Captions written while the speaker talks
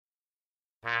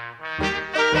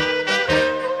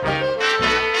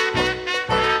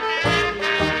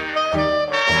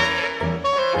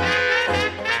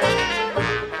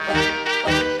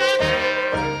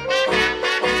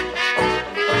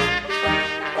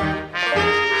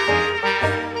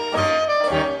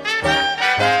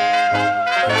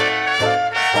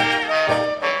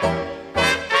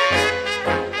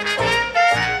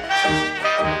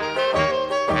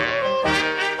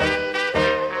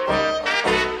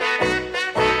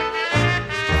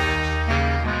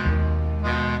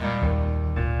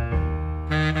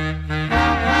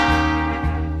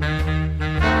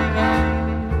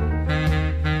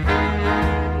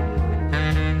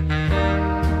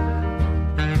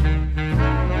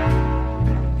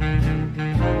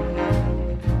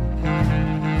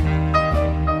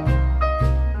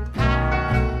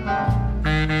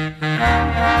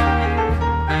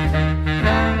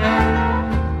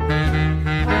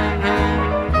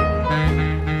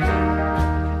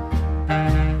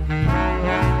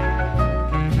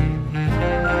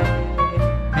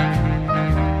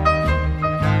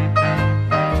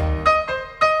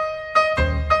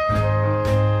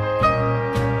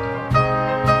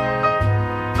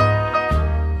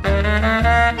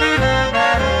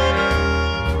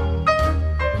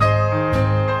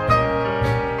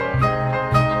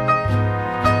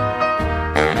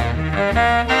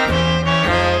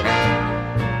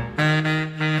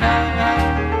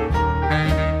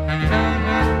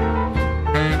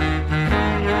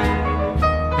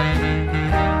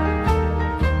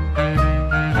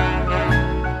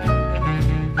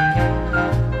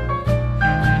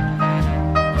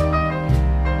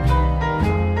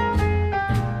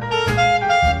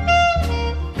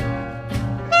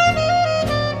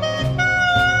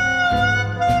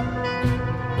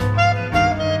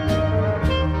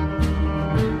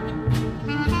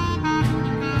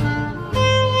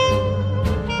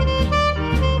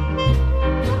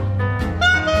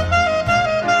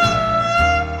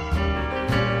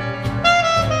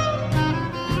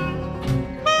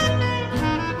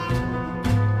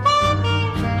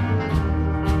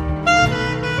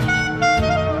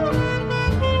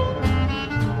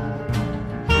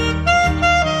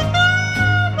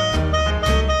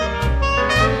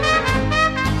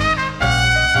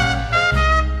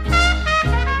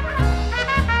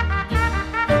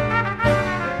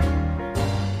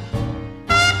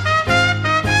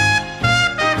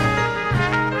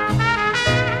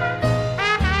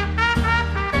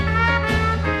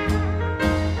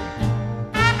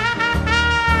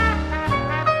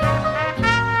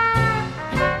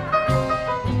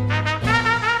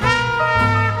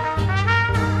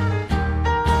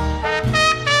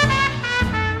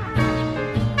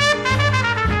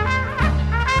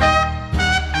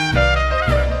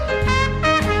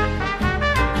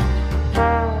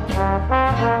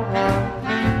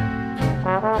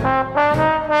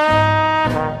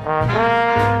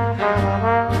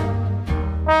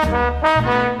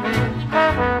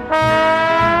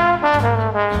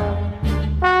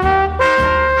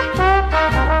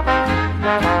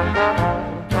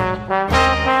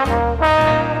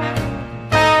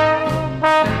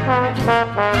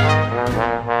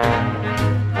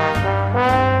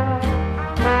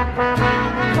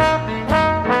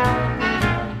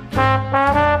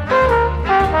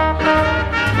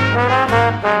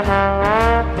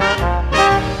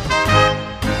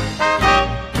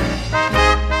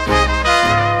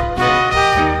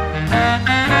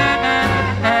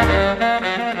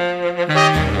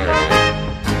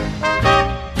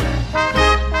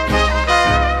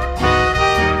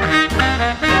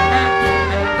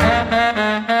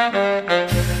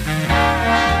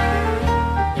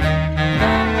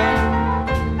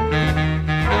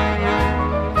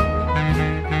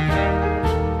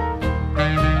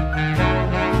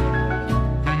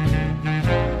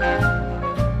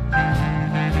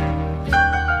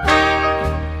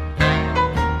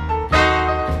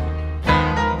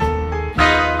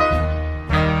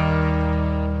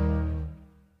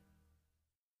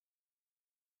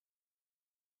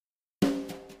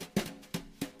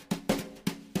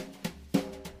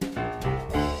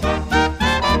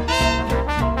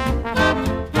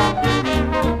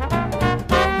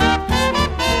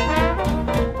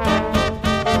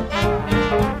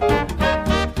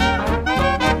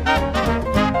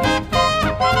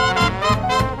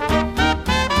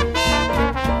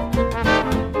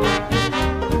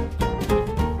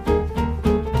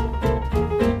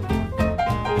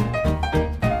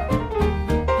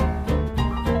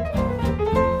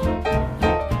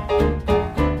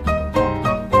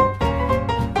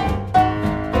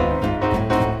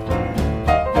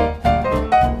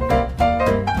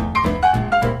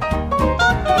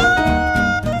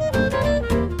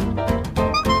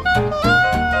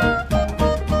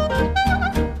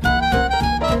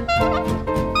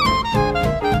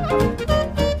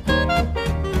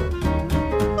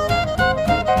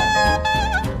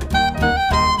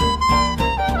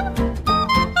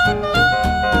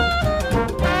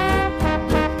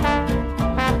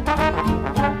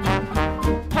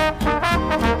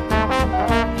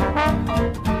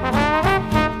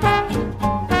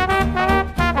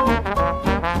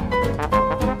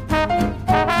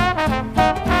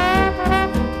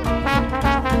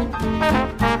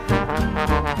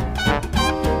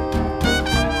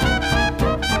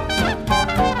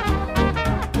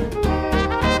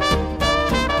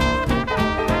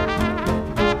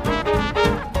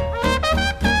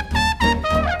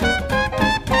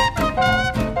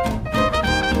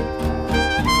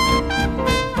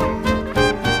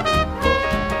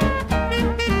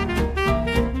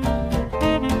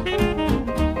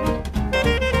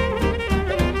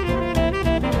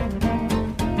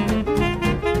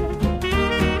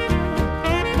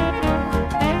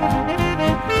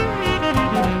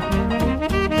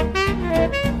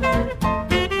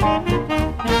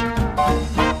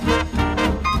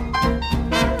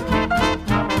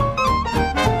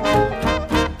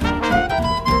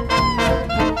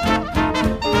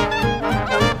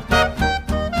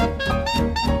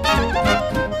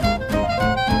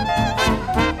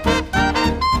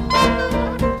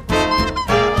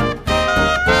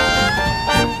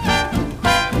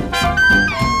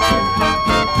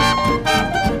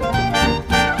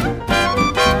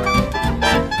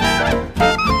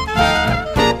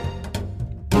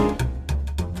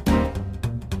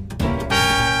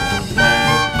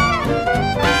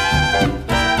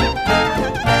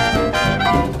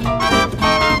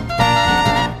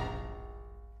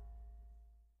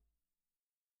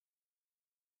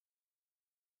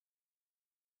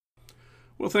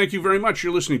Well, thank you very much.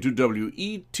 You're listening to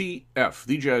WETF,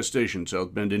 the Jazz Station,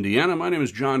 South Bend, Indiana. My name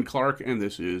is John Clark, and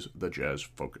this is the Jazz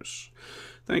Focus.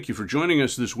 Thank you for joining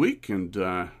us this week, and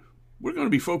we're going to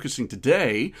be focusing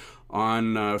today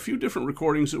on a few different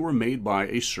recordings that were made by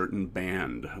a certain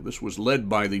band. This was led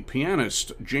by the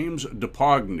pianist James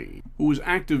DePogny, who was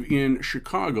active in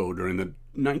Chicago during the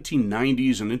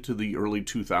 1990s and into the early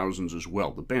 2000s as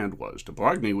well. The band was.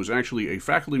 DePogny was actually a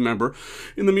faculty member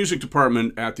in the music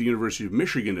department at the University of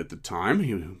Michigan at the time.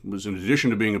 He was, in addition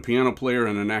to being a piano player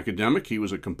and an academic, he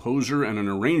was a composer and an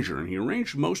arranger, and he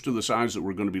arranged most of the sides that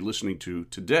we're going to be listening to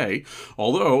today,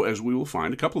 although, as we will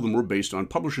find, a couple of them were based on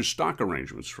publisher's stock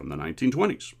arrangements from the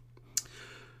 1920s.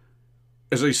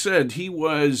 As I said, he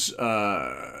was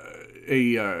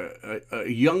a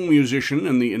young musician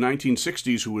in the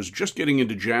 1960s who was just getting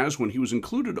into jazz when he was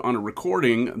included on a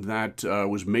recording that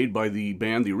was made by the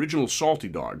band, the original Salty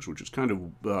Dogs, which is kind of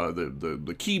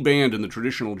the key band in the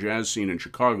traditional jazz scene in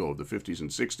Chicago of the 50s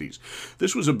and 60s.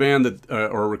 This was a band that,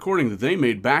 or a recording that they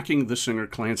made backing the singer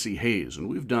Clancy Hayes, and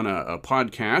we've done a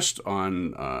podcast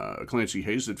on Clancy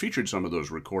Hayes that featured some of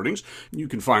those recordings. You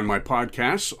can find my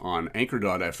podcasts on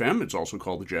Anchor.fm. It's also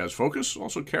called The Jazz Focus,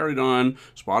 also carried on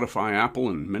Spotify, Apple,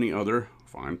 and many other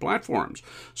fine platforms.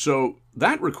 So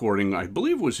that recording, I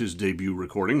believe, was his debut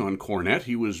recording on cornet.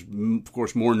 He was, of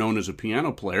course, more known as a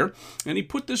piano player, and he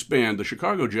put this band, the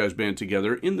Chicago Jazz Band,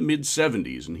 together in the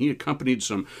mid-'70s, and he accompanied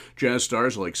some jazz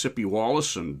stars like Sippy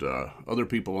Wallace and other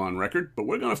people on record. But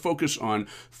we're going to focus on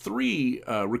three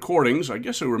recordings. I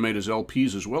guess they were made as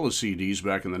LPs as well as CDs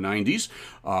back in the 90s.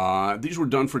 These were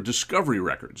done for Discovery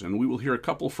Records, and we will hear a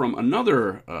couple from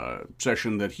another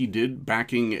session that he did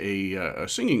backing a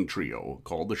singing trio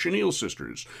called the Chenille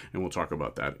Sisters, and we'll talk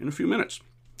about that in a few minutes.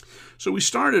 So we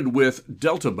started with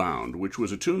Delta Bound, which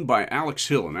was a tune by Alex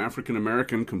Hill, an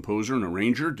African-American composer and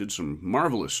arranger, did some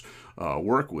marvelous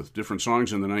work with different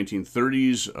songs in the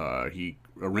 1930s. He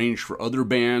arranged for other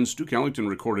bands. Duke Ellington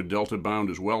recorded Delta Bound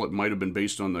as well. It might have been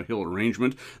based on the Hill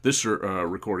arrangement. This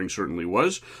recording certainly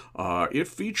was. It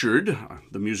featured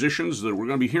the musicians that we're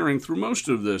going to be hearing through most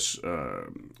of this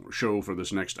show for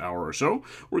this next hour or so.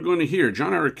 We're going to hear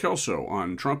John Eric Kelso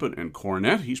on trumpet and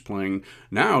cornet. He's playing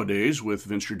nowadays with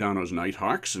Vince Giordano's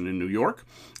Nighthawks and in New York.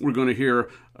 We're going to hear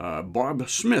Bob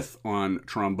Smith on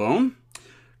trombone.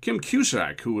 Kim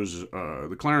Cusack, who was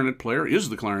the clarinet player, is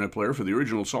the clarinet player for the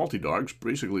original Salty Dogs,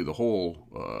 basically the whole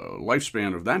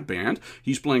lifespan of that band.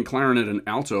 He's playing clarinet and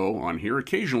alto on here,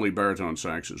 occasionally baritone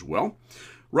sax as well.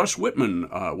 Russ Whitman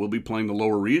will be playing the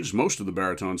lower reeds, most of the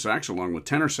baritone sax, along with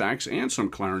tenor sax and some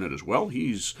clarinet as well.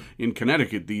 He's in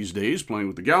Connecticut these days, playing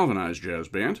with the Galvanized Jazz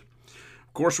Band.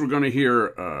 Of course, we're going to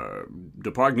hear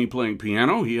DePogny playing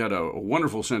piano. He had a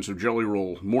wonderful sense of Jelly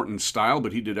Roll Morton style,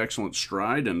 but he did excellent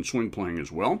stride and swing playing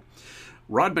as well.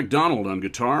 Rod McDonald on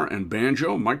guitar and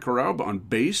banjo, Mike Korab on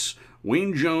bass,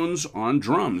 Wayne Jones on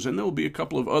drums, and there will be a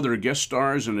couple of other guest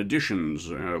stars and additions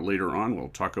later on. We'll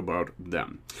talk about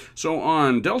them. So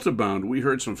on Delta Bound, we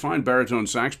heard some fine baritone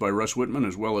sax by Russ Whitman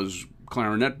as well as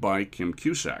clarinet by Kim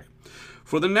Cusack.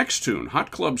 For the next tune, Hot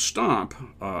Club Stomp,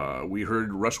 we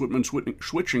heard Russ Whitman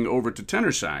switching over to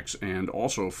tenor sax, and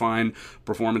also fine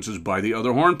performances by the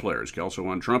other horn players, Kelso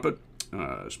on trumpet,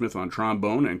 Smith on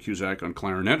trombone, and Cusack on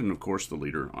clarinet, and of course the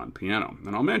leader on piano.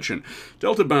 And I'll mention,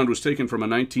 Delta Bound was taken from a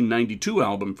 1992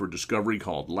 album for Discovery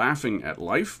called Laughing at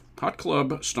Life. Hot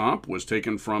Club Stomp was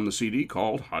taken from the CD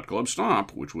called Hot Club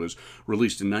Stomp, which was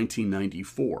released in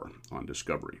 1994 on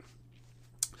Discovery.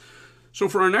 So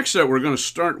for our next set, we're going to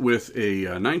start with a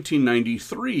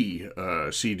 1993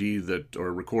 CD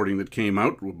or recording that came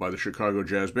out by the Chicago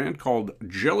Jazz Band called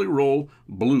Jelly Roll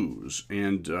Blues.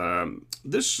 And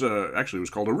this actually was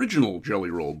called Original Jelly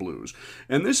Roll Blues.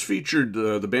 And this featured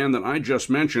the band that I just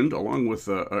mentioned, along with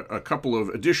a couple of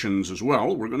additions as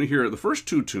well. We're going to hear the first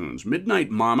two tunes,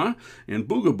 Midnight Mama and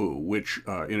Boogaboo, which,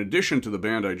 in addition to the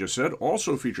band I just said,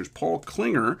 also features Paul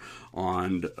Klinger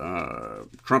on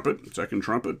trumpet, second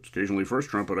trumpet, occasionally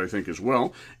first trumpet, I think, as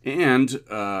well, and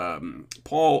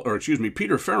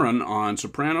Peter Farron on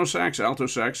soprano sax, alto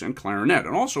sax, and clarinet.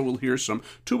 And also we'll hear some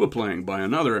tuba playing by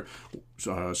another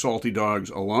Salty Dogs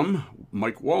alum,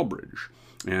 Mike Walbridge.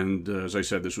 And as I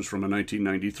said, this was from a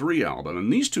 1993 album.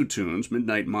 And these two tunes,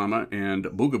 Midnight Mama and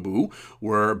Boogaboo,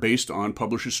 were based on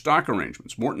publisher's stock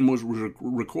arrangements. Morton was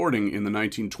recording in the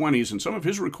 1920s, and some of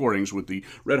his recordings with the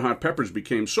Red Hot Peppers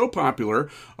became so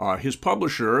popular, his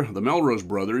publisher, the Melrose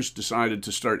Brothers, decided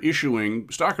to start issuing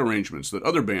stock arrangements that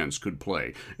other bands could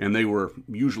play. And they were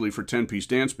usually for 10-piece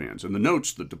dance bands. And the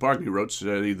notes that DePogny wrote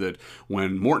say that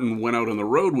when Morton went out on the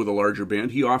road with a larger band,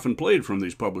 he often played from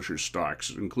these publishers' stocks,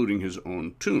 including his own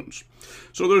own tunes.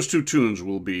 So those two tunes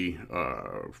will be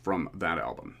from that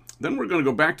album. Then we're going to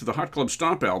go back to the Hot Club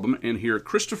Stomp album and hear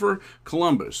Christopher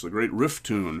Columbus, the great riff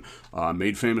tune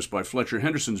made famous by Fletcher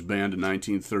Henderson's band in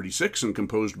 1936 and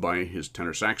composed by his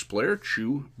tenor sax player,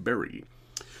 Chu Berry.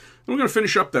 And we're going to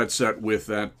finish up that set with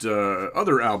that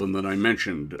other album that I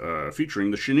mentioned, featuring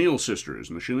the Chenille Sisters.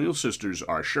 And the Chenille Sisters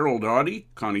are Cheryl Doughty,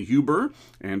 Connie Huber,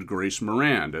 and Grace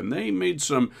Moran. And they made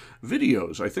some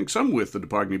videos, I think some with the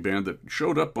DePogny Band, that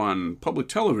showed up on public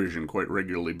television quite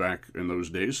regularly back in those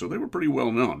days, so they were pretty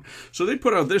well known. So they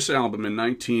put out this album in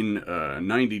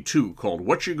 1992 called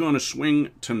What You Gonna Swing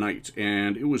Tonight,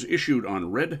 and it was issued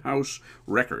on Red House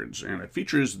Records. And it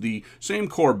features the same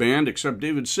core band, except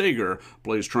David Sager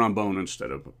plays trombone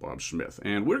instead of Bob Smith.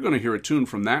 And we're going to hear a tune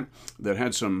from that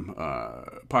had some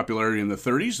popularity in the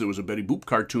 30s. There was a Betty Boop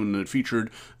cartoon that featured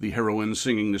the heroine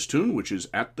singing this tune, which is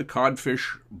At the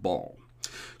Codfish Ball.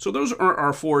 So those are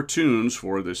our four tunes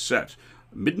for this set: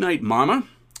 Midnight Mama,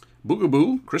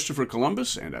 Boogaboo, Christopher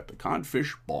Columbus, and At the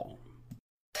Codfish Ball.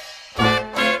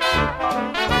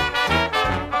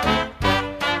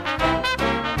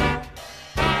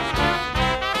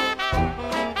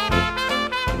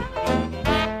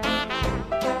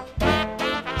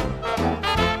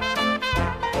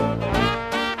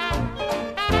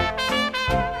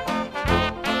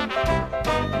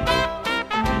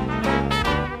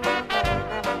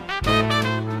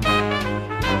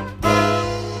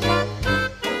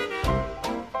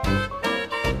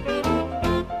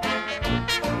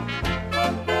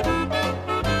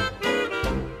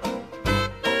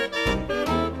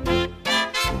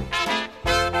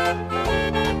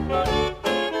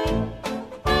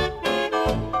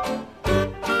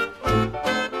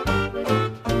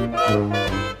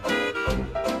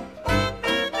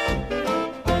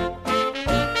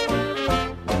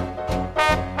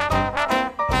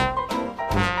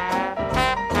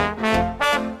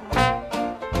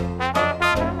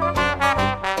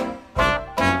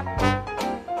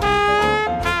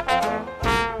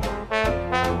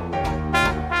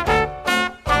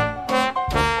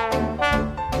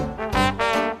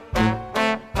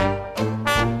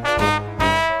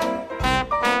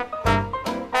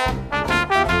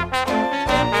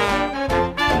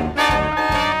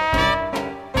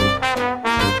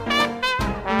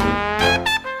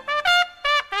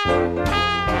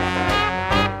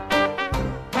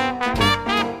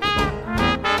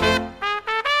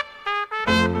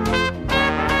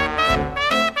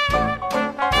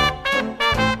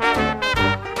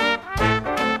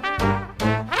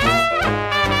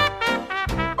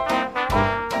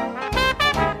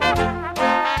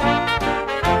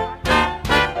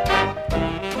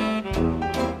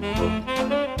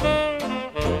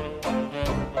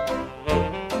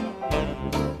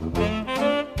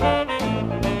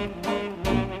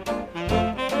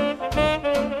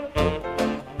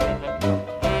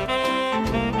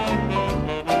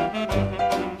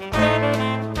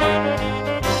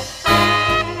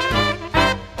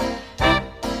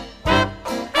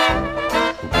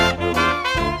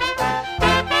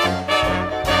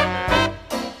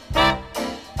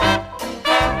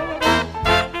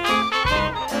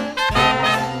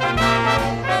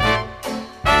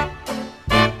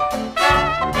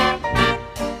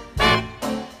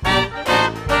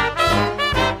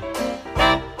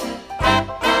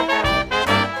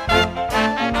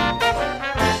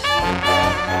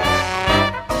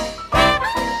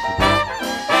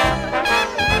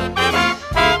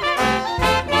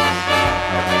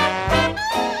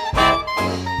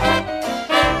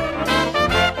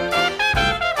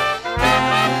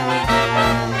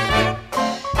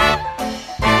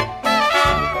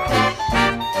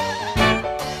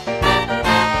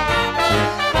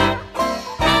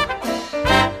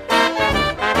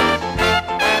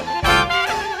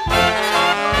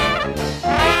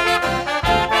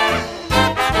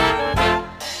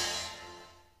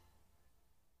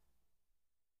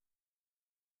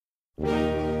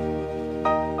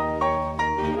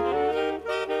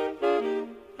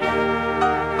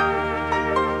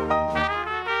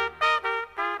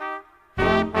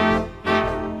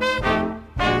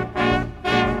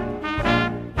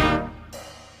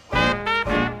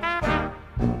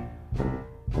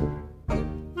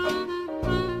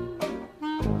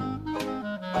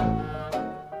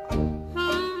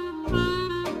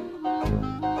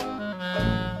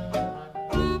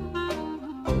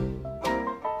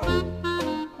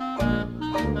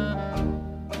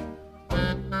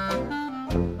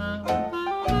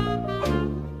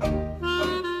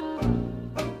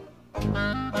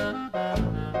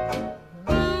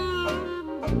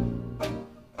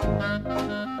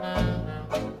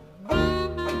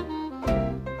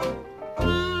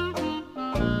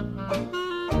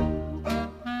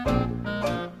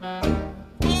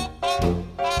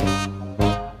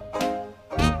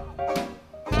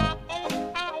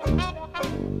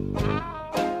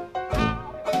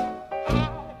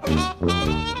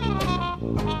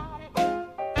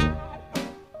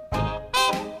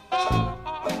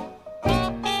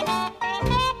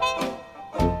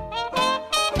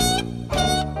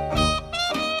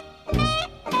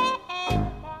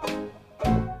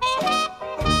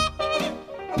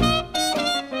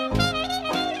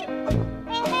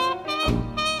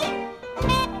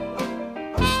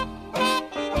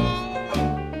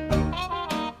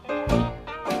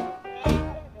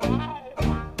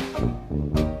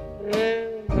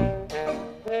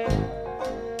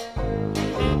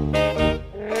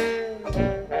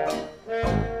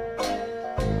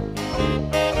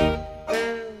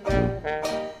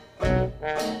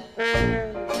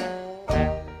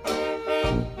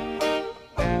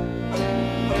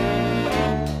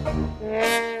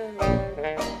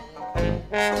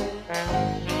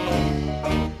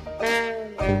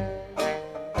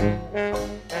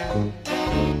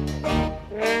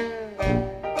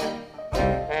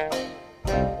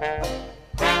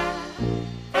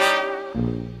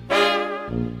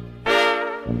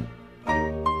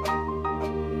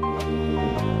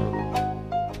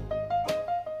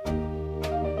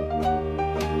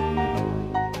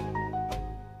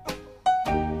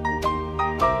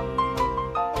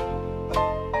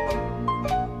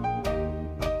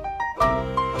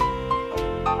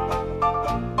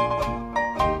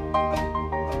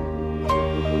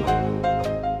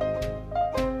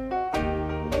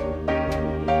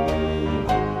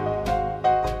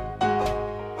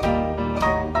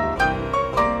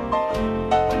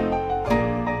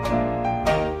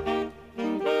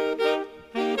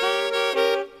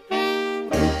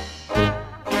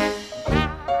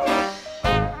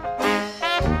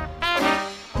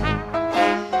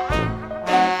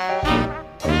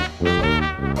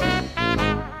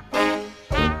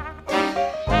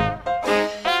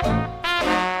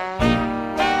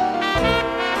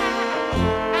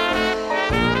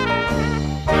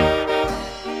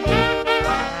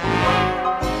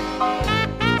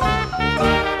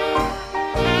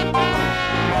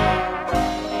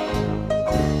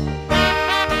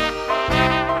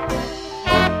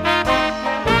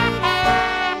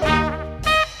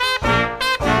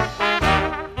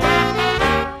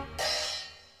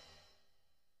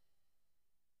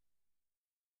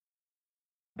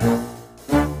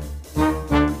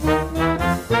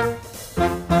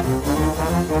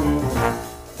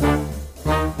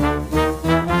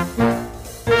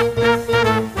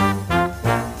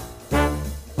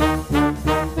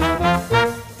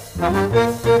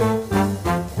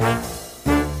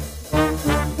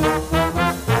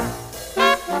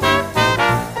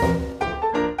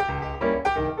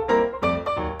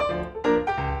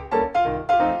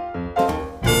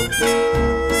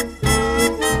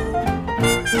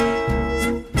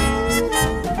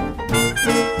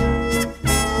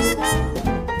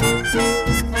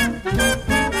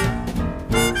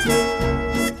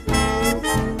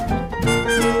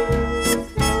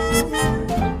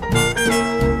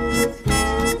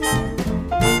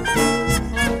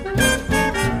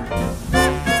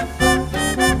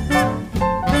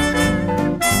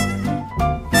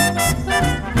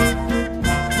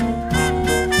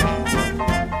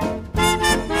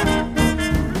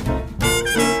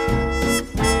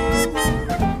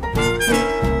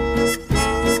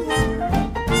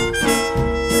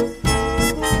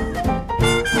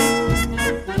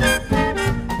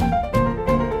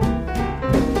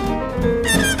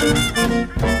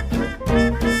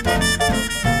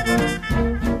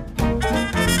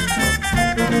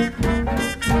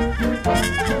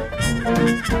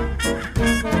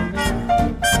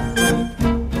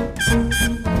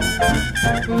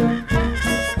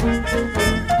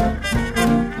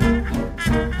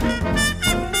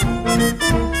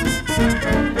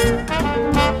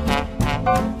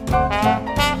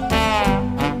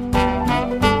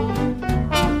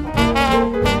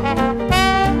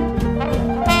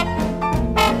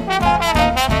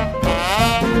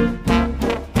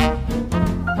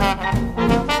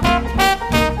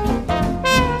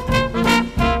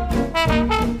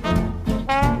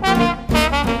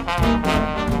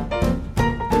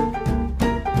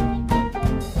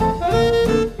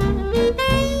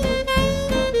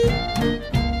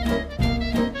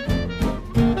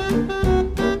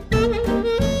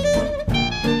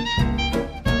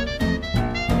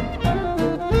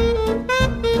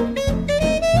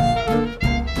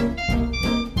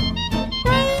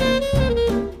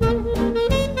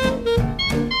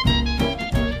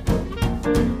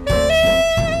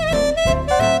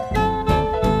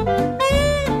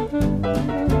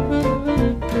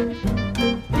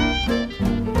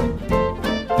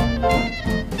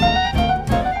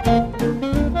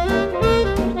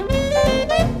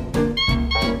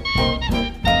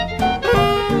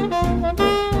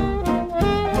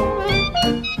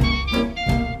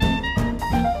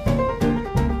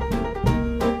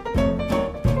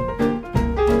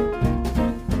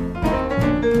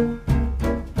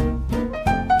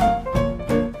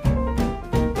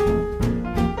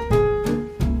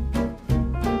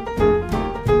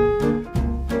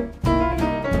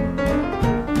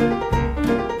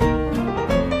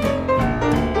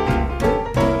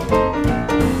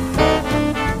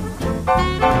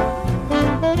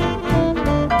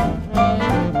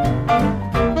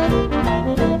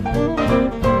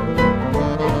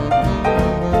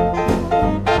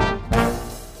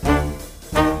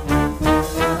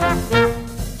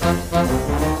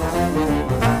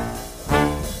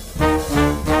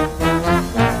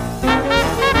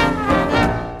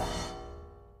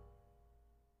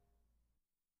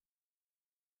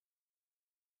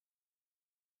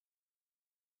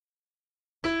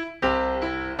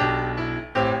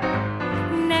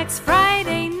 Next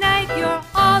Friday night, you're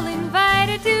all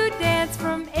invited to dance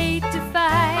from 8 to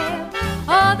 5.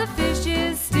 All the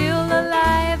fishes still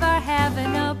alive are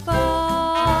having a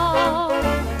ball.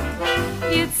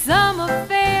 It's some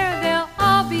affair, they'll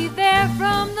all be there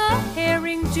from the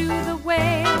herring to the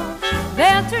whale.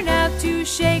 They'll turn out to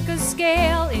shake a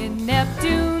scale in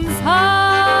Neptune's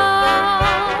hall.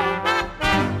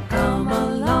 Come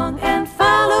along and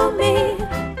follow me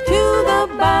to the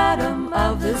bottom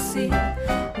of the sea.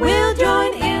 We'll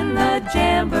join in the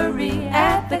jamboree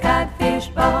at the Codfish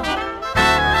Ball.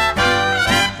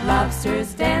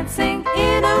 Lobsters dancing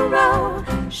in a row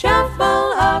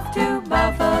shuffle off to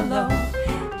Buffalo.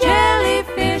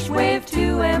 Jellyfish wave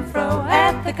to and fro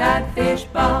at the Codfish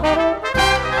Ball.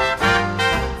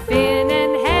 Finn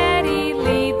and Hattie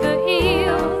lead the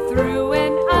eel through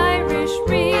an Irish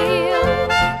reel.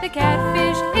 The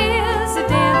catfish is a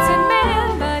dancing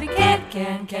man, but he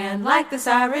can like the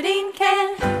sardine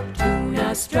can.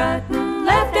 Tuna strutting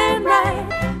left and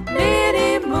right,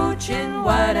 Minnie mooching,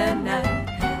 what a night.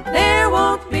 There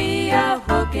won't be a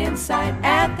hook in sight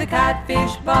at the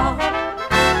Codfish Ball.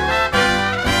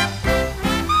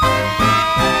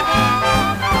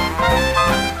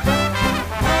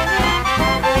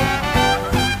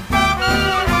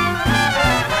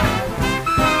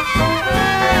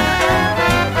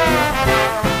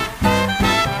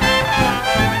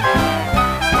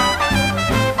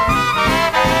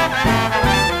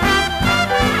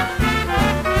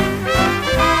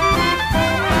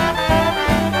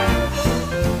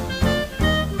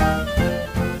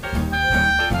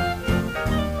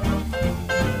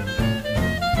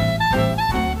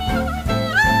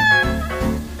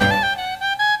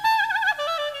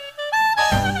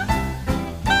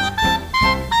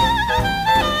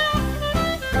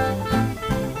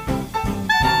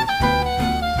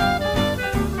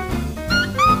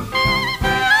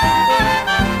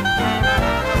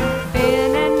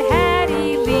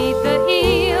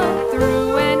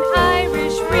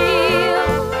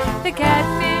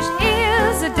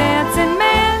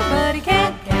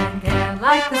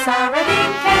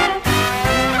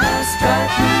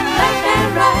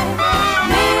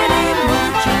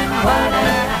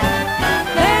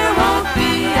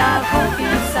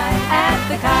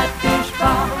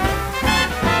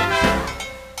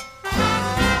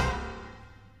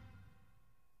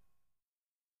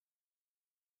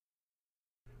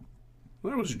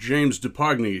 That was James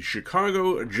DePogny's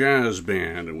Chicago Jazz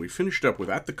Band, and we finished up with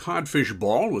At the Codfish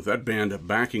Ball with that band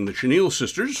backing the Chenille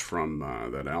Sisters from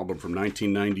that album from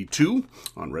 1992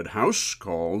 on Red House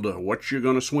called What You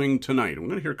Gonna Swing Tonight. And we're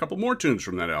going to hear a couple more tunes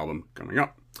from that album coming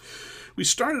up. We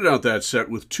started out that set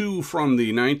with two from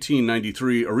the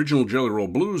 1993 original Jelly Roll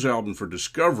Blues album for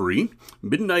Discovery,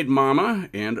 Midnight Mama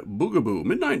and Boogaboo.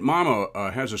 Midnight Mama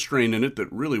has a strain in it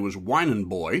that really was Whinin'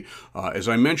 Boy. As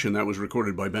I mentioned, that was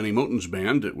recorded by Benny Moten's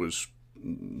band. It was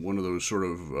one of those sort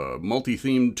of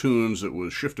multi-themed tunes that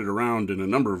was shifted around in a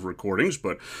number of recordings,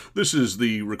 but this is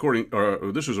the recording.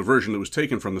 This was a version that was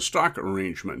taken from the stock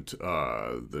arrangement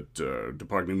that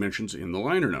DePogny mentions in the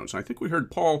liner notes. I think we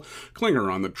heard Paul Klinger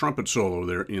on the trumpet solo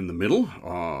there in the middle,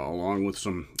 along with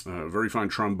some very fine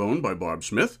trombone by Bob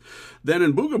Smith. Then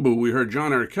in Boogaboo, we heard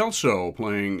John Arkelso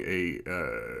playing a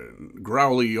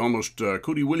growly, almost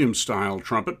Cootie Williams-style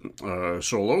trumpet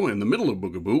solo in the middle of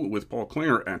Boogaboo, with Paul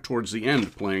Klinger towards the end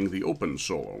playing the open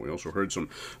solo. We also heard some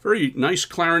very nice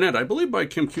clarinet, I believe by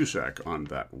Kim Cusack on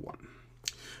that one.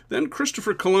 Then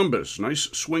Christopher Columbus, nice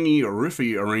swingy,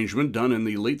 riffy arrangement done in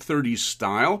the late 30s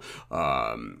style.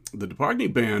 The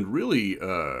DePogny band really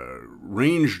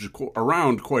ranged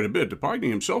around quite a bit. DePogny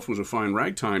himself was a fine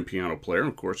ragtime piano player.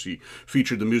 Of course, he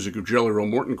featured the music of Jelly Roll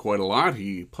Morton quite a lot.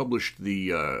 He published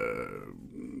the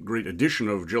great edition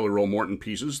of Jelly Roll Morton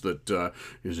pieces that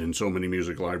is in so many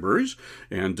music libraries,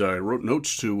 and wrote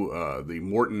notes to the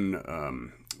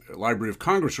Morton Library of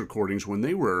Congress recordings when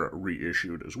they were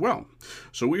reissued as well.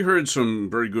 So we heard some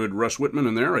very good Russ Whitman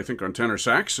in there, I think on tenor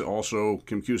sax, also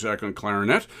Kim Cusack on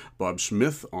clarinet, Bob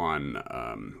Smith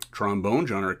on trombone,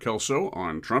 John Arkelso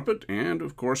on trumpet, and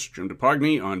of course Jim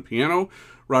DePogny on piano,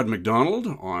 Rod McDonald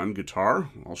on guitar,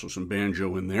 also some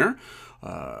banjo in there,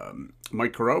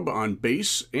 Mike Carub on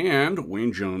bass, and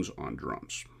Wayne Jones on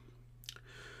drums.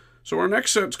 So our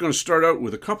next set's going to start out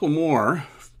with a couple more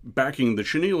backing the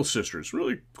Chenille Sisters.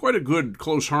 Really quite a good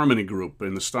close harmony group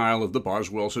in the style of the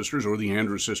Boswell Sisters or the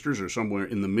Andrews Sisters, or somewhere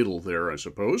in the middle there, I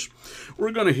suppose.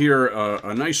 We're going to hear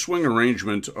a nice swing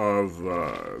arrangement of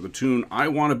the tune I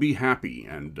Want to Be Happy,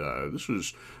 and this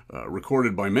was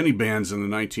recorded by many bands in the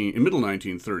middle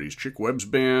 1930s. Chick Webb's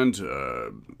band,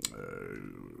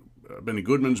 Benny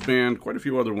Goodman's band, quite a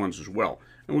few other ones as well.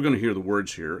 And we're going to hear the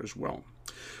words here as well.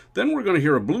 Then we're going to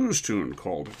hear a blues tune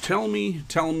called Tell Me,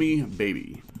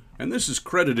 Baby. And this is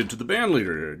credited to the band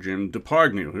leader, Jim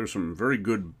DePogny. Here's some very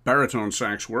good baritone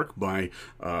sax work by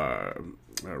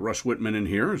Russ Whitman in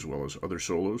here, as well as other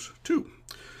solos, too.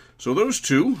 So those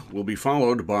two will be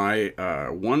followed by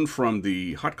one from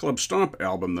the Hot Club Stomp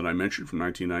album that I mentioned from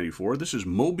 1994. This is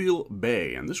Mobile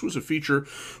Bay, and this was a feature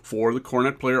for the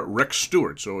cornet player Rex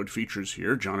Stewart. So it features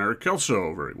here John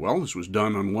Arkelso very well. This was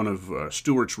done on one of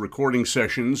Stewart's recording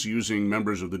sessions using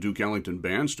members of the Duke Ellington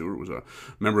Band. Stewart was a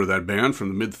member of that band from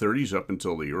the mid-30s up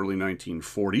until the early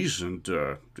 1940s and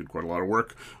did quite a lot of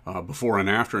work before and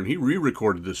after, and he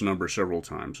re-recorded this number several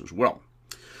times as well.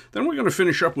 Then we're going to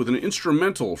finish up with an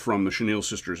instrumental from the Chenille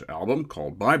Sisters album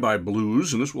called Bye Bye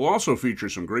Blues, and this will also feature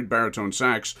some great baritone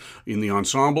sax in the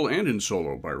ensemble and in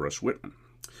solo by Russ Whitman.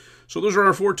 So those are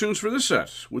our four tunes for this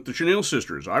set, with the Chenille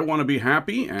Sisters, I Want to Be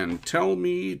Happy and Tell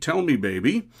Me,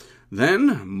 Baby,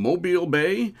 then Mobile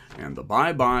Bay and the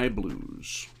Bye Bye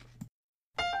Blues.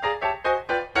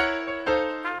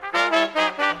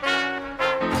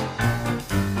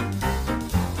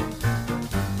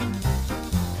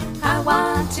 I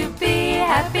want to be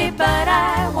happy, but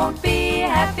I won't be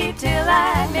happy till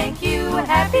I make you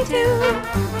happy too.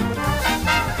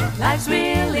 Life's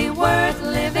really worth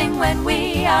living when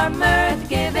we are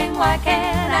mirth-giving. Why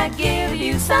can't I give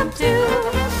you some too?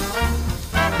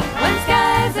 When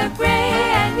skies are gray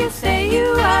and you say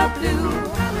you are blue,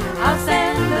 I'll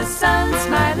send the sun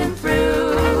smiling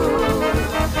through.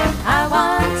 I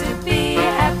want to be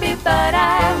happy, but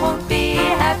I won't be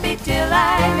happy till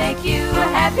I make you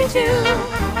happy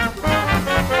too.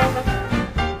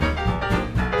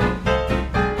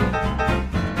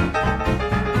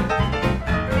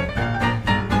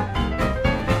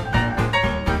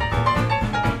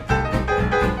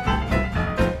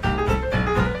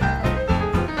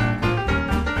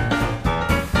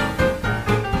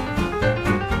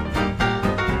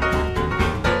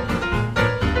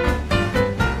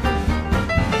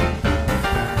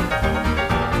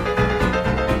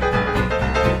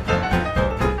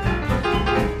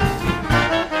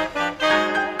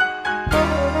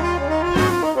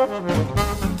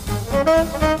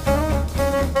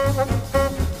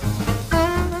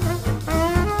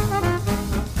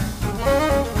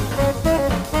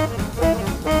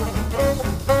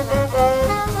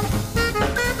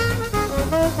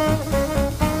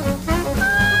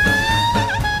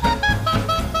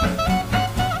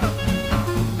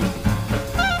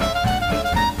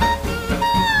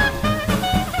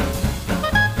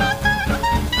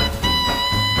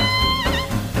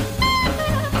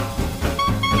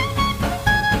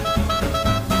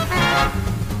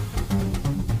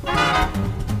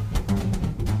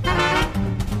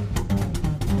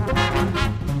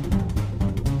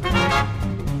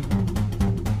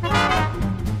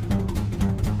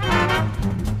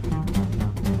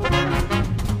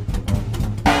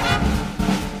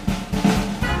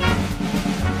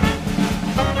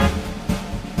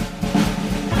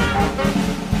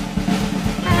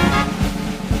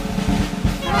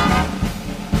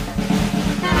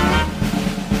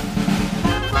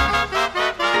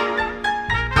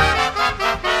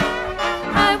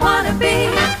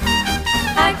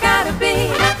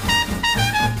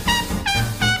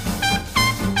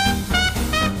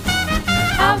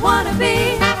 wanna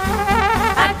be,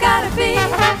 I gotta be.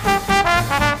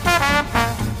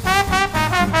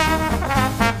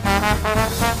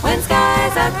 When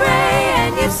skies are gray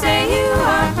and you say you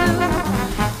are blue,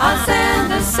 I'll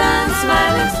send the sun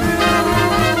smiling through.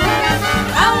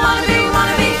 I wanna be,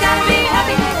 gotta be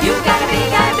happy. You gotta be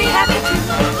happy too.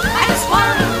 I just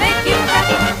wanna make you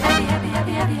happy, happy, happy,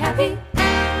 happy, happy, happy.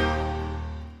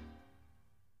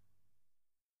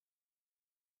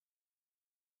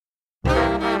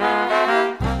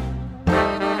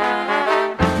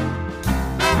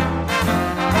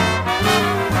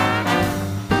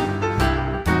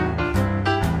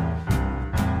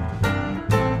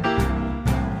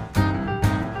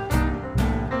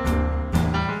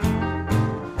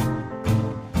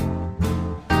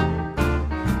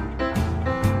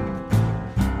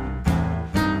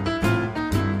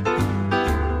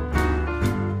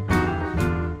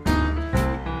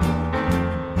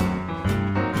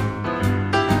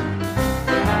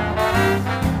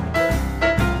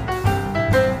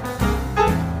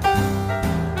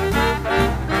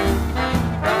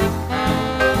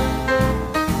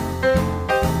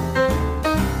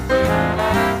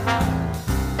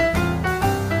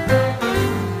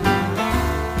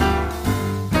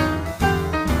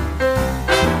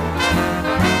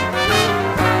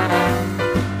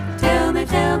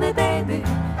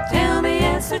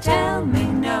 Tell me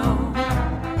no.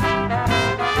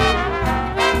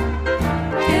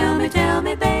 Tell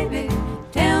me, baby.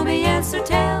 Tell me yes or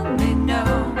tell me no.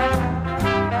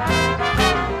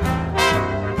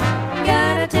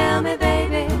 Gotta tell me,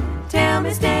 baby. Tell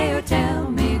me stay or tell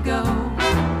me go.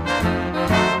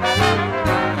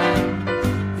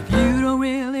 If you don't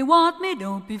really want me,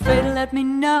 don't be afraid to let me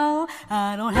know.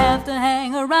 I don't have to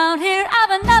hang around here.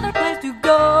 I've another place to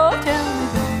go. Tell me,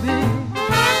 baby.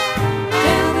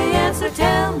 Or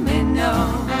tell me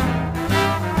no.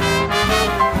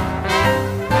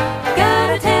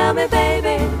 Gotta tell me,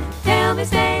 baby. Tell me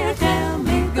stay or tell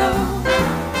me go.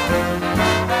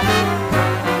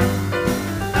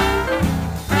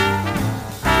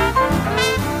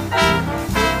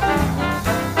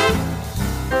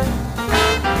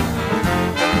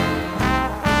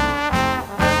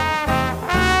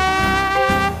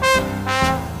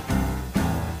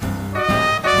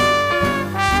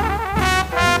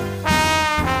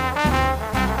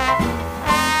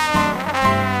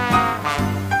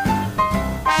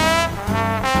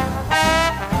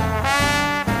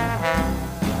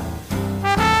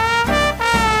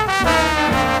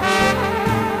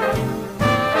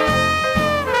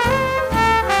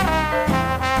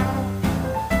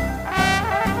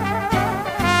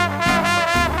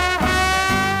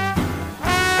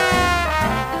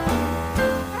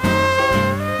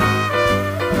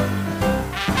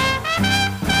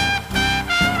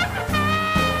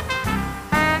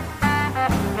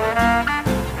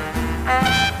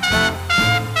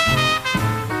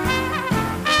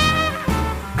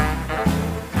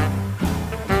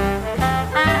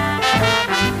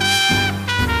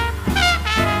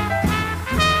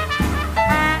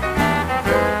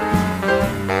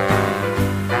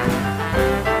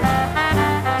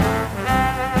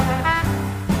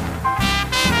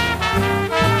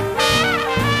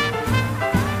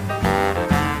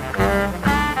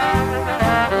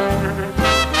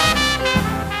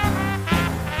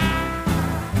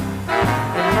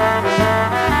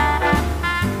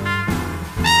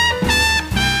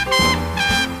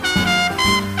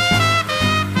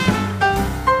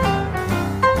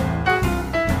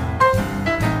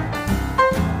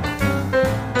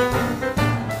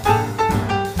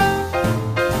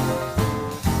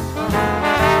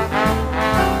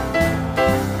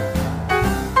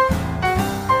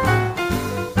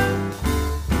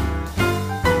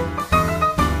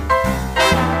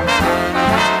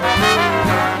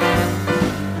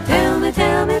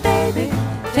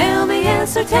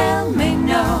 So tell me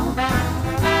no.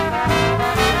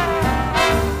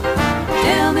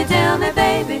 Tell me,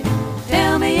 baby.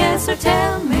 Tell me yes or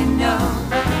tell me no.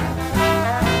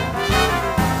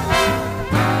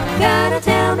 Gotta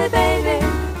tell me, baby.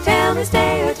 Tell me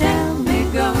stay or tell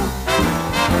me go.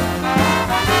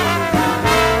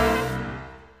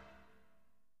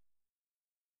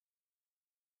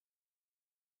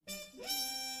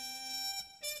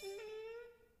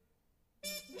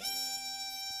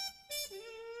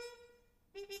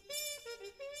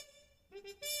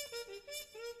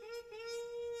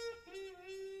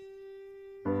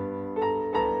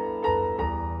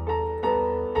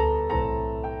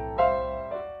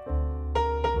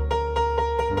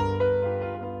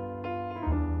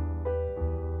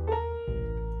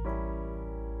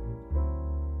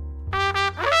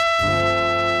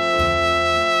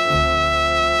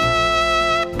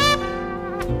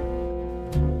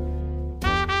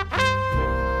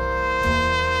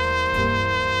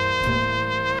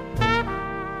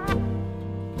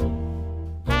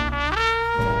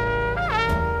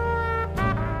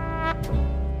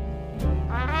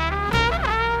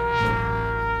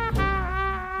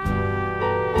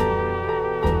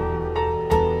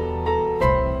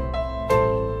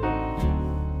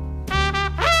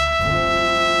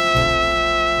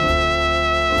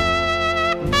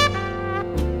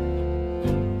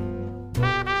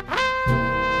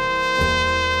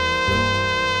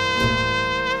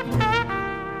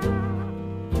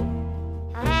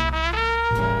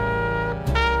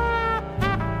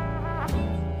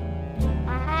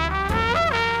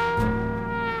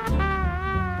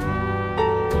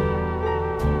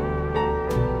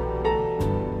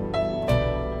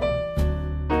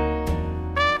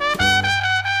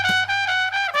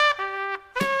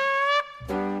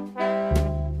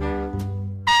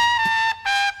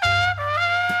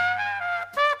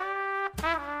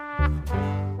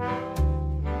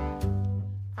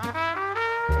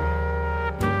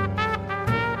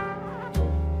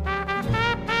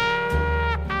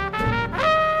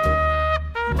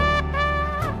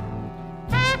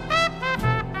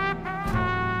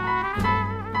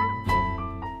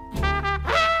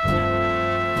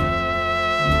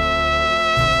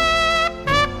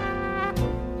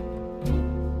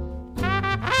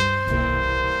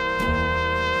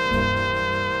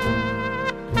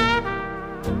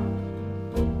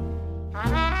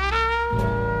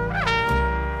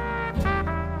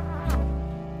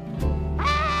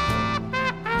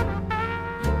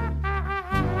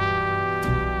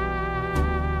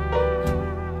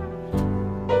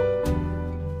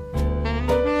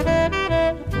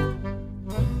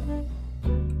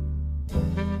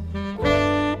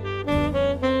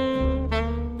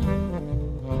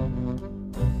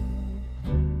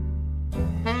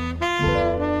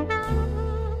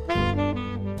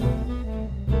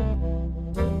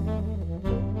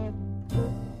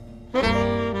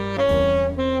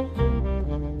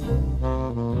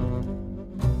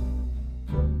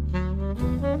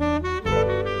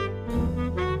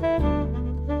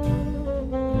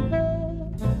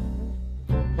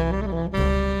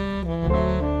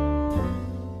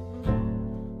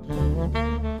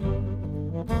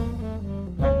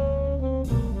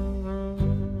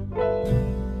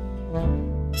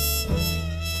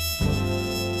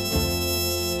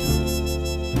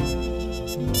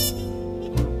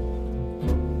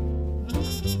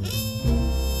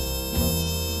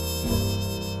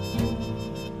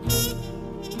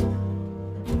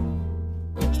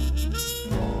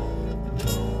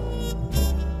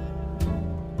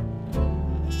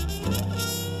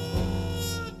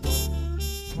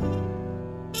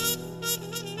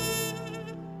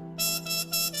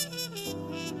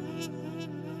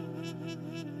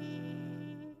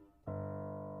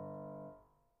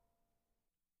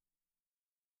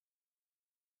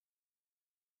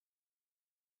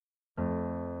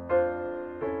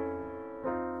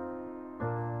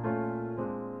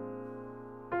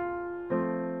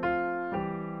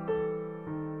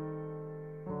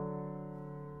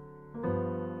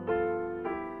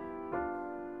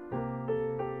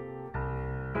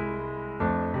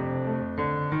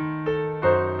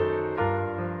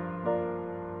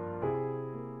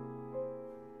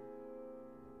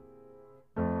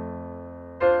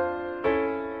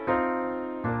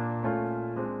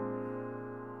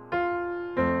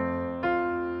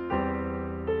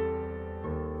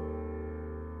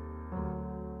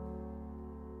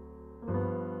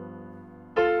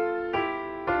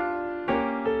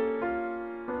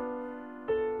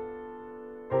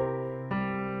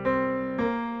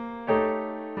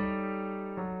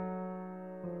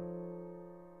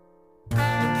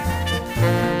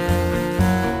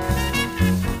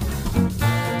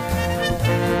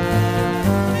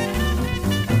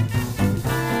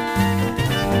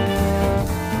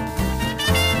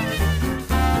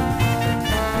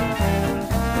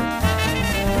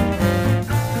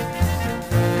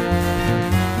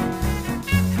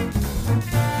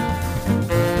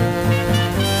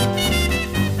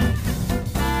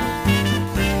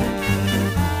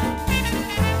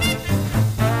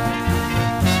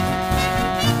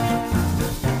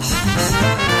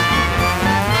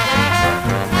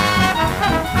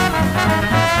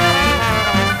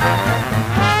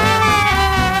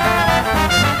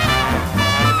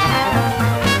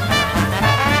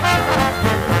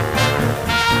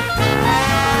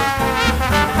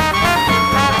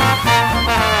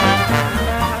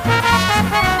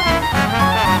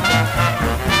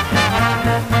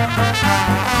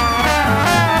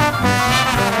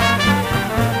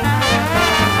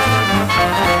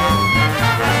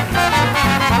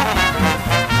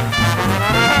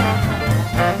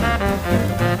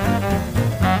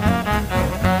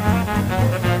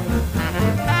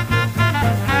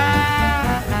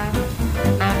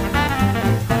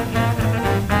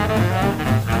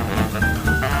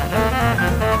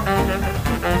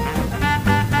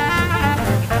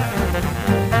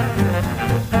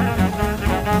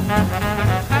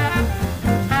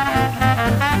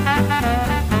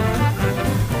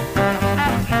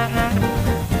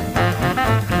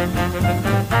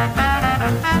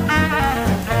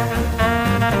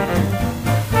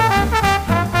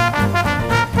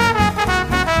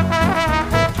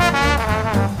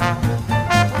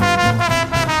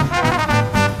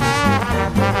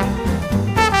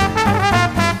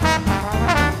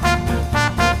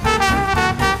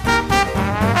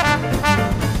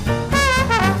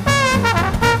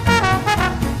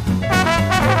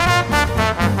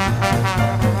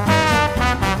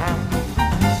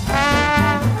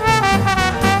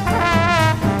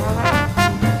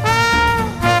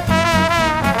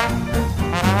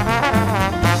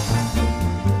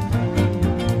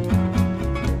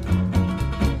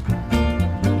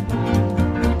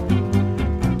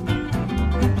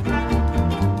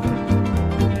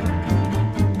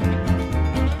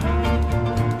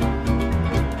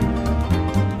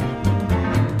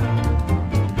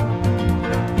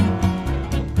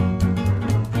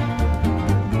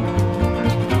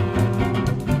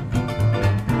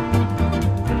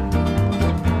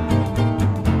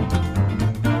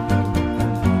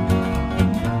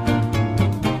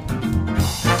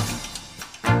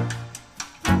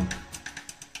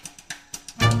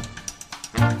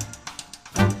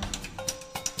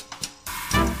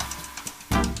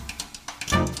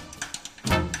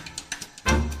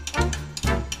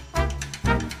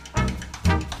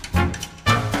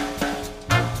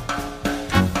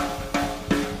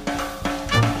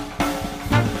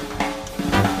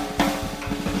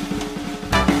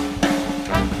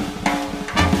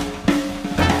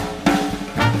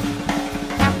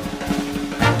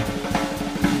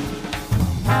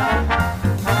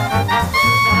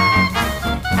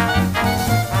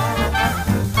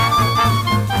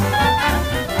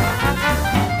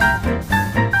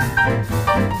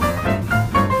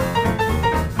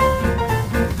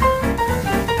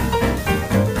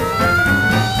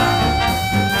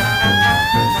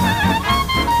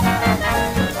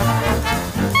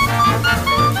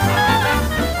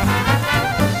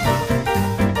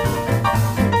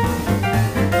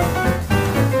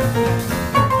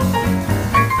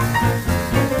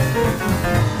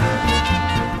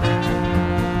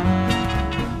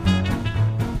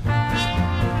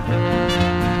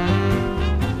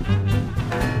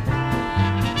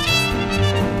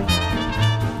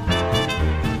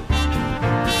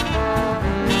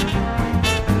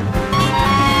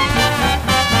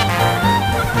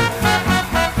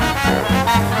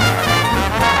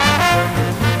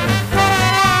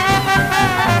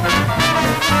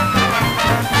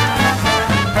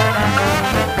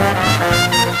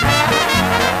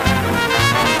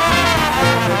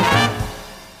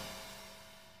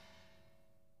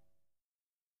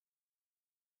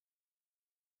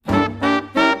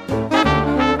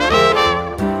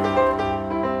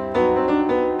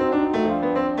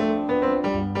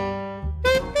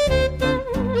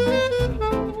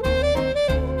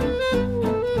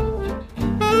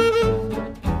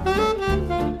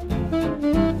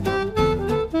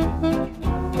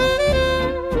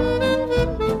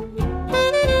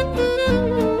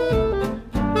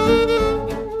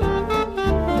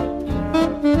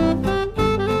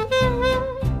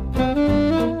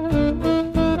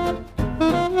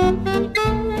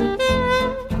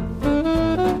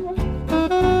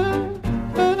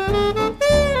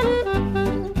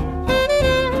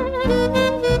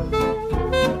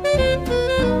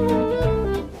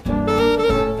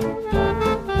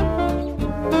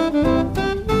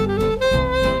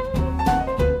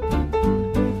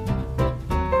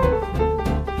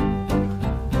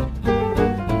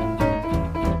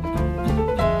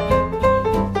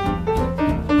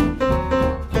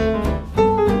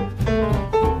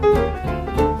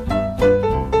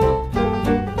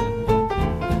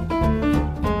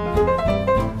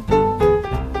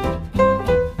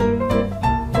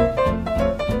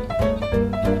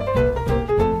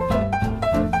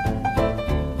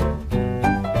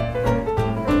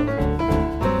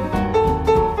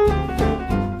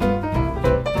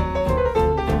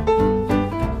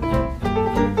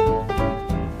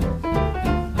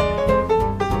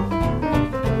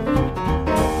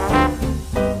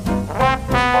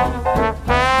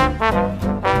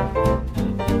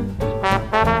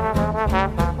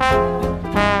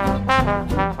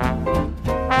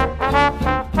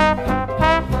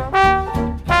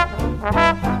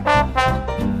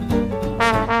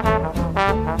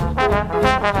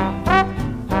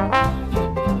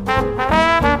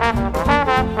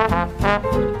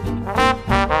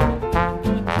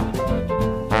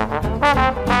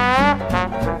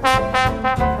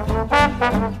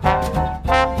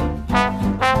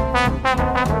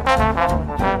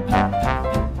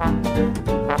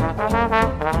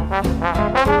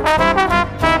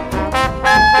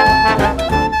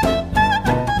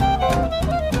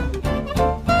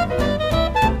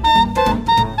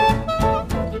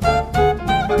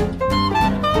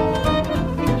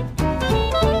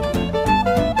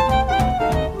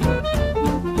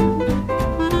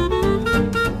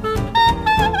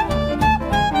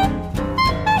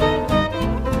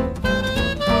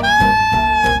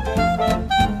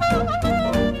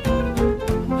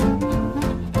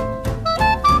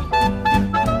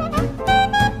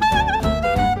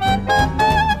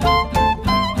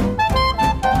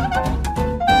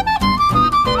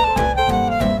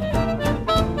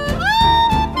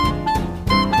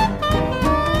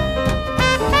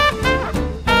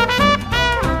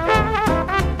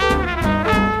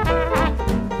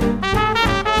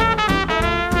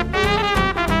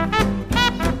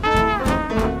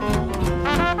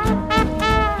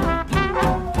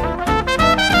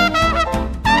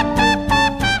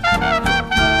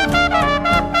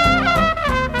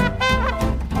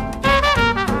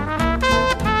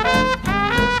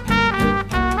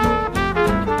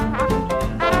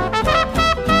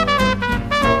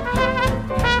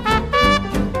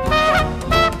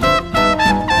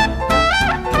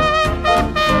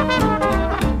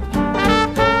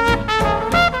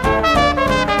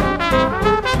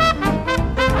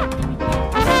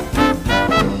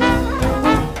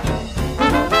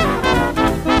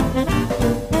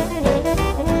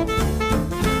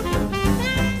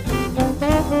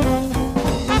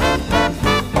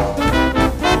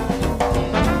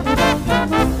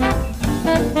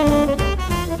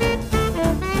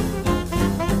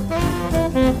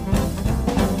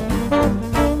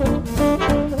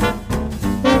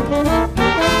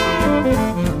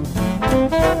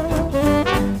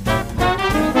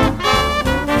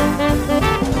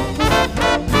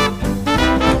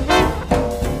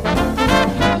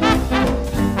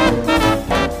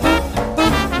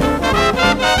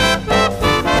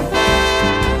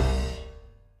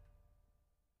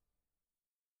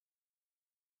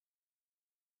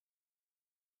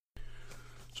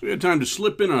 So we had time to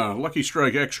slip in a Lucky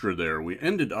Strike extra there. We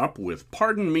ended up with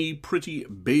Pardon Me Pretty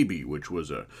Baby, which was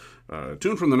a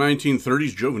tune from the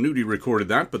 1930s. Joe Venuti recorded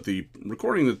that, but the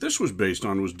recording that this was based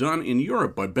on was done in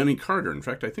Europe by Benny Carter. In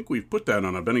fact, I think we've put that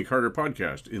on a Benny Carter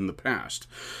podcast in the past.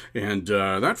 And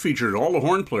that featured all the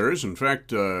horn players. In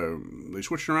fact, they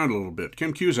switched around a little bit.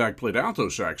 Kim Cusack played alto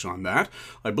sax on that.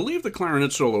 I believe the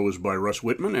clarinet solo was by Russ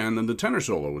Whitman, and then the tenor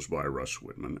solo was by Russ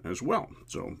Whitman as well.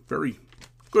 So very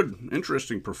good,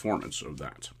 interesting performance of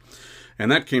that.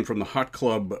 And that came from the Hot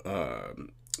Club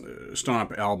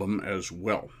Stomp album as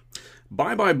well.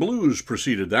 Bye Bye Blues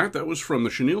preceded that. That was from the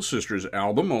Chenille Sisters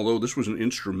album, although this was an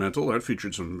instrumental. That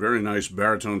featured some very nice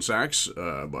baritone sax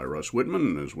by Russ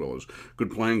Whitman, as well as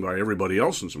good playing by everybody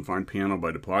else, and some fine piano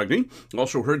by DePogny.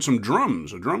 Also heard some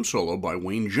drums, a drum solo by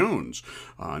Wayne Jones.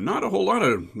 Not a whole lot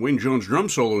of Wayne Jones drum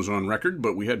solos on record,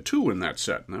 but we had two in that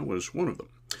set, and that was one of them.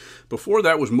 Before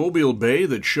that was Mobile Bay,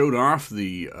 that showed off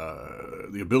the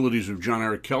abilities of John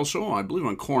Eric Kelso, I believe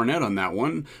on cornet on that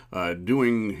one,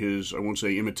 doing his, I won't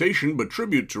say imitation, but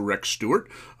tribute to Rex Stewart,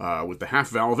 with the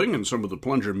half-valving and some of the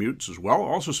plunger mutes as well.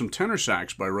 Also some tenor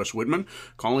sax by Russ Whitman,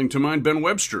 calling to mind Ben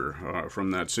Webster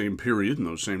from that same period and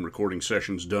those same recording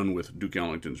sessions done with Duke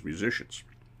Ellington's musicians.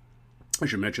 I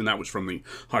should mention that was from the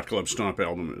Hot Club Stomp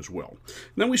album as well.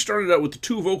 And then we started out with the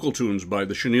two vocal tunes by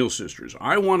the Chenille Sisters.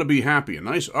 I Want to Be Happy, a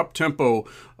nice up-tempo,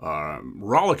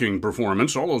 rollicking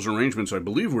performance. All those arrangements, I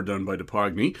believe, were done by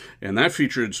DePogny, and that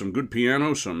featured some good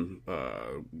piano, some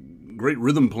great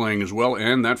rhythm playing as well,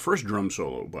 and that first drum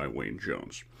solo by Wayne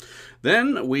Jones.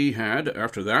 Then we had,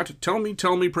 after that, Tell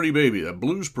Me Pretty Baby, a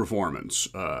blues performance.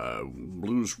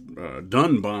 Blues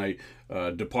done by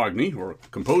DePogny, or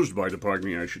composed by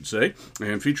DePogny, I should say,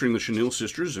 and featuring the Chenille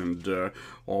Sisters and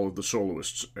all of the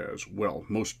soloists as well.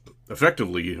 Most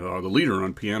effectively, the leader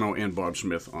on piano and Bob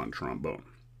Smith on trombone.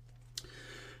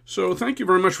 So thank you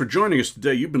very much for joining us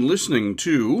today. You've been listening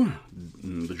to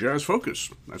the Jazz Focus.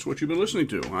 That's what you've been listening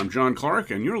to. I'm John Clark,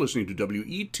 and you're listening to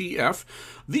WETF,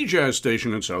 the jazz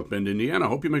station in South Bend, Indiana. I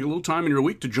hope you make a little time in your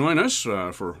week to join us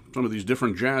for some of these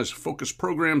different jazz focus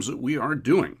programs that we are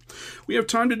doing. We have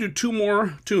time to do two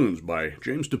more tunes by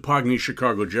James DePogny's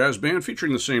Chicago Jazz Band,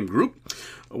 featuring the same group.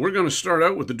 We're going to start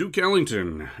out with the Duke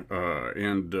Ellington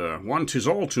and Juan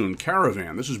Tizol tune,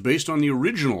 Caravan. This is based on the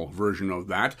original version of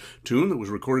that tune that was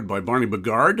recorded by Barney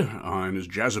Bigard in his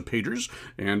Jazzapaters,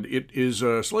 and it is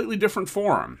a slightly different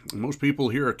form. Most people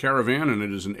hear a Caravan, and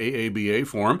it is an AABA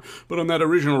form, but on that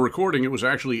original recording, it was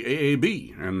actually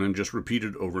AAB, and then just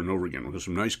repeated over and over again. With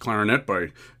some nice clarinet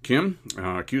by Kim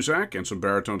Cusack, and some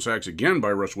baritone sax again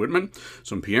by Russ Whitman,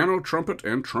 some piano, trumpet,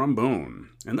 and trombone.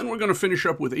 And then we're going to finish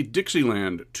up with a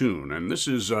Dixieland tune, and this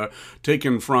is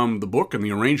taken from the book and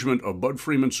the arrangement of Bud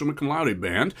Freeman's Summa Cum Laude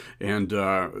Band, and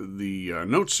the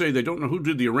notes say they don't know who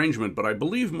did the arrangement, but I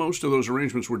believe most of those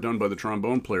arrangements were done by the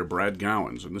trombone player Brad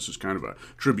Gowans, and this is kind of a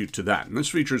tribute to that. And this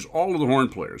features all of the horn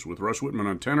players, with Russ Whitman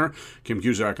on tenor, Kim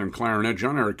Cusack on clarinet,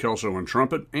 John Eric Kelso on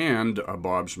trumpet, and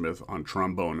Bob Smith on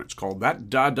trombone. It's called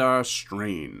That Dada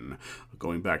Strain,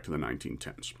 going back to the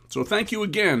 1910s. So thank you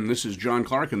again. This is John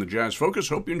Clark in the Jazz Focus.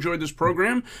 Hope you enjoyed this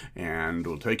program, and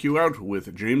we'll take you out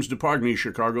with James DePogny's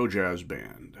Chicago Jazz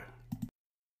Band.